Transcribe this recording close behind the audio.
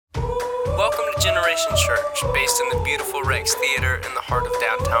Generation Church, based in the beautiful Rex Theater in the heart of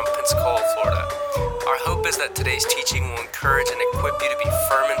downtown Pensacola, Florida. Our hope is that today's teaching will encourage and equip you to be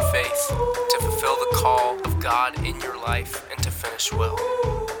firm in faith, to fulfill the call of God in your life, and to finish well.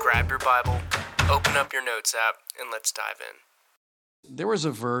 Grab your Bible, open up your notes app, and let's dive in. There was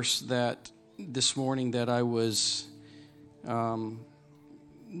a verse that this morning that I was,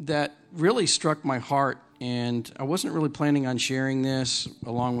 that really struck my heart, and I wasn't really planning on sharing this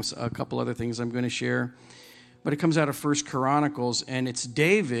along with a couple other things I'm going to share, but it comes out of 1 Chronicles, and it's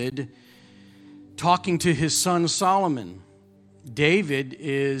David talking to his son Solomon. David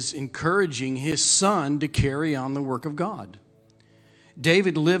is encouraging his son to carry on the work of God.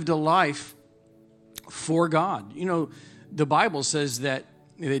 David lived a life for God. You know, the Bible says that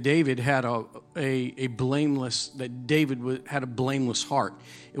David had a blameless heart.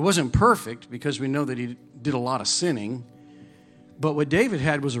 It wasn't perfect because we know that he did a lot of sinning, but what David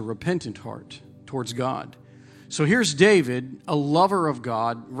had was a repentant heart towards God. So here's David, a lover of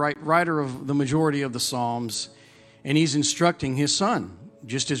God, writer of the majority of the Psalms, and he's instructing his son,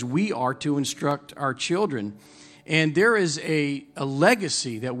 just as we are to instruct our children. And there is a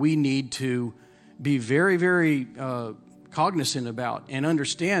legacy that we need to be very, very cognizant about and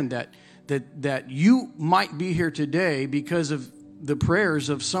understand that you might be here today because of the prayers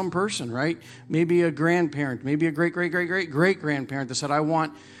of some person, right? Maybe a grandparent, maybe a great-great-great-great-great-grandparent that said, I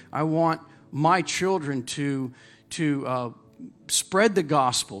want my children to spread the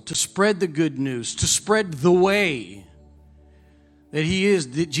gospel, to spread the good news, to spread the way that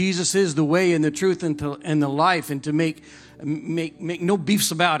Jesus is the way and the truth and the life, and to make no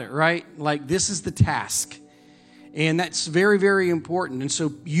beefs about it, right? Like, this is the task. And that's very, very important. And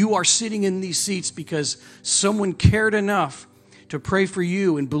so you are sitting in these seats because someone cared enough to pray for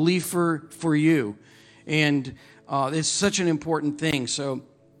you and believe for you. And it's such an important thing. So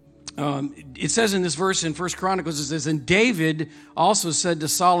it says in this verse in 1 Chronicles, it says, and David also said to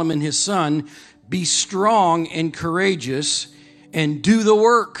Solomon his son, be strong and courageous and do the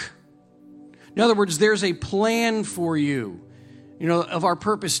work. In other words, there's a plan for you. You know, of our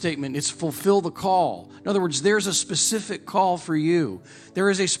purpose statement, it's fulfill the call. In other words, there's a specific call for you. There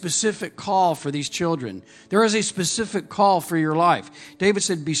is a specific call for these children. There is a specific call for your life. David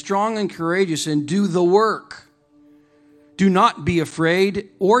said, be strong and courageous and do the work. Do not be afraid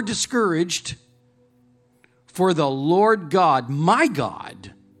or discouraged, for the Lord God, my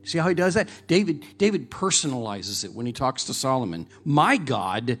God. See how he does that? David personalizes it when he talks to Solomon. My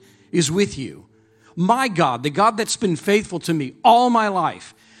God is with you. My God, the God that's been faithful to me all my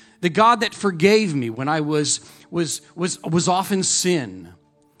life, the God that forgave me when I was off in sin,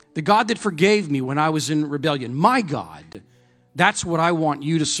 the God that forgave me when I was in rebellion, my God, that's what I want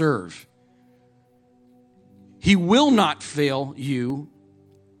you to serve. He will not fail you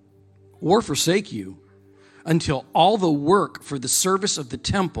or forsake you until all the work for the service of the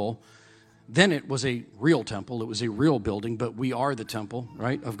temple, then it was a real temple, it was a real building, but we are the temple,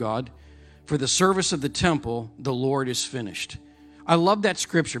 right, of God. For the service of the temple, the Lord is finished. I love that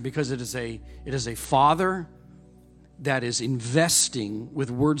scripture because it is a father that is investing with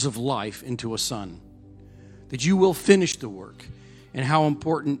words of life into a son. That you will finish the work and how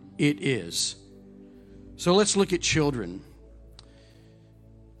important it is. So let's look at children.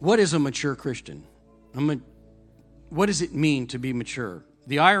 What is a mature Christian? What does it mean to be mature?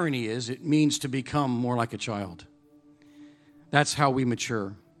 The irony is it means to become more like a child. That's how we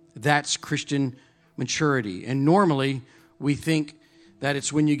mature. That's Christian maturity. And normally, we think that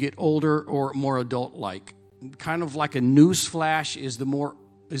it's when you get older or more adult-like. Kind of like a news flash is the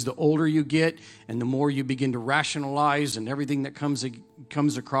older you get and the more you begin to rationalize and everything that comes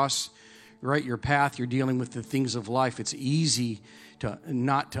across right your path, you're dealing with the things of life. It's easy to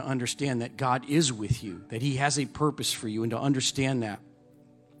not to understand that God is with you, that he has a purpose for you, and to understand that.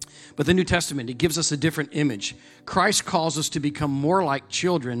 But the New Testament, it gives us a different image. Christ calls us to become more like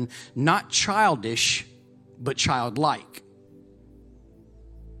children, not childish, but childlike.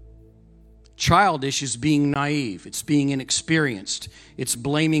 Childish is being naive. It's being inexperienced. It's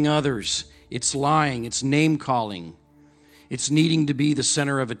blaming others. It's lying. It's name-calling. It's needing to be the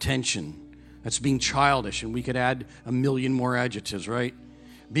center of attention. That's being childish, and we could add a million more adjectives, right?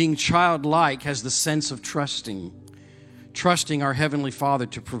 Being childlike has the sense of trusting our Heavenly Father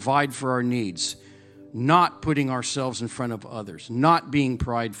to provide for our needs, not putting ourselves in front of others, not being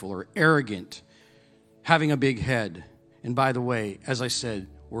prideful or arrogant, having a big head. And by the way, as I said,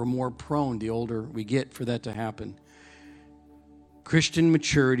 we're more prone the older we get for that to happen. Christian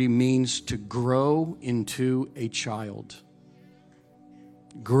maturity means to grow into a child.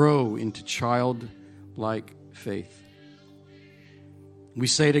 Grow into childlike faith. We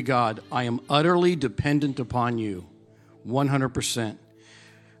say to God, I am utterly dependent upon you, 100%.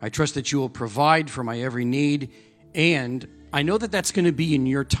 I trust that you will provide for my every need, and I know that that's going to be in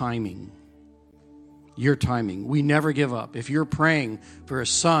your timing. Your timing. We never give up. If you're praying for a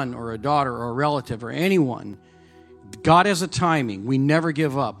son or a daughter or a relative or anyone, God has a timing. We never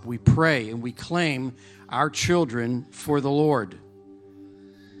give up. We pray and we claim our children for the Lord.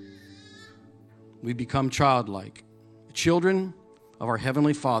 We become childlike. Children of our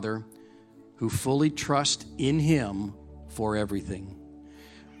Heavenly Father who fully trust in Him for everything.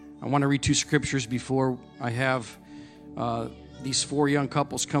 I want to read 2 scriptures before I have these 4 young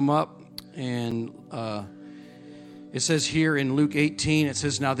couples come up. And it says here in Luke 18, it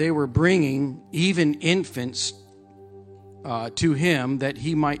says, now they were bringing even infants to Him that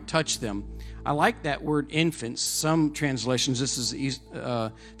He might touch them. I like that word infants. Some translations, this is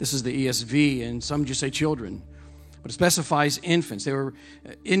the ESV, and some just say children. But it specifies infants. They were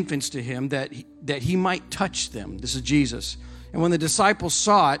infants to Him that He might touch them. This is Jesus. And when the disciples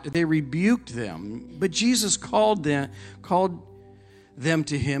saw it, they rebuked them. But Jesus called them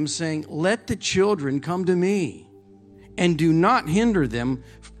to Him, saying, let the children come to me, and do not hinder them,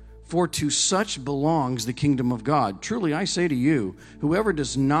 for to such belongs the kingdom of God. Truly, I say to you, whoever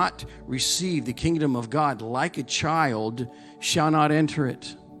does not receive the kingdom of God like a child shall not enter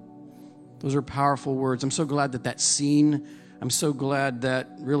it. Those are powerful words. I'm so glad that scene, I'm so glad that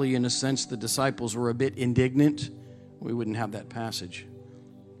really, in a sense, the disciples were a bit indignant. We wouldn't have that passage.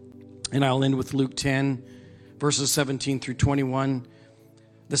 And I'll end with Luke 10, verses 17 through 21.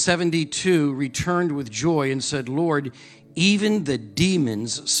 The 72 returned with joy and said, Lord, even the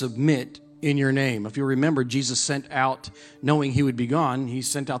demons submit in your name. If you remember, Jesus sent out, knowing He would be gone, He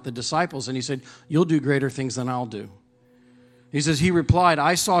sent out the disciples and He said, you'll do greater things than I'll do. He says, He replied,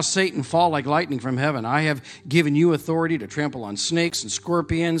 I saw Satan fall like lightning from heaven. I have given you authority to trample on snakes and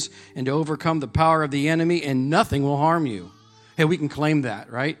scorpions and to overcome the power of the enemy, and nothing will harm you. Hey, we can claim that,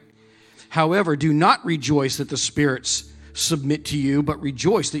 right? However, do not rejoice that the spirits submit to you, but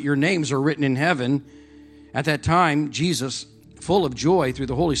rejoice that your names are written in heaven. At that time, Jesus, full of joy through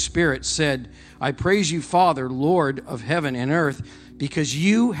the Holy Spirit, said, I praise you, Father, Lord of heaven and earth, because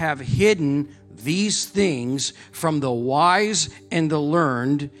you have hidden these things from the wise and the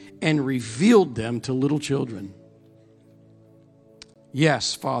learned and revealed them to little children.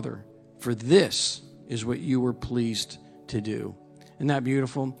 Yes, Father, for this is what you were pleased to do. Isn't that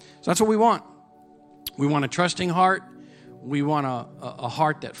beautiful? So that's what we want. We want a trusting heart. We want a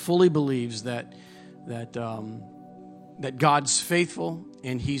heart that fully believes that God's faithful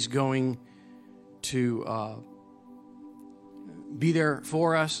and He's going to be there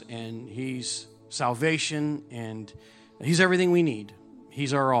for us, and He's salvation, and He's everything we need.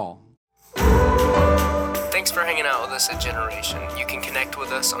 He's our all. Thanks for hanging out with us at Generation. You can connect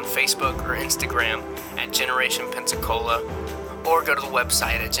with us on Facebook or Instagram at Generation Pensacola, or go to the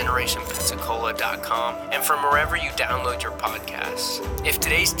website at generationpensacola.com, and from wherever you download your podcasts. If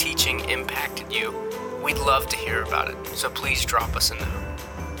today's teaching impacted you, we'd love to hear about it, so please drop us a note.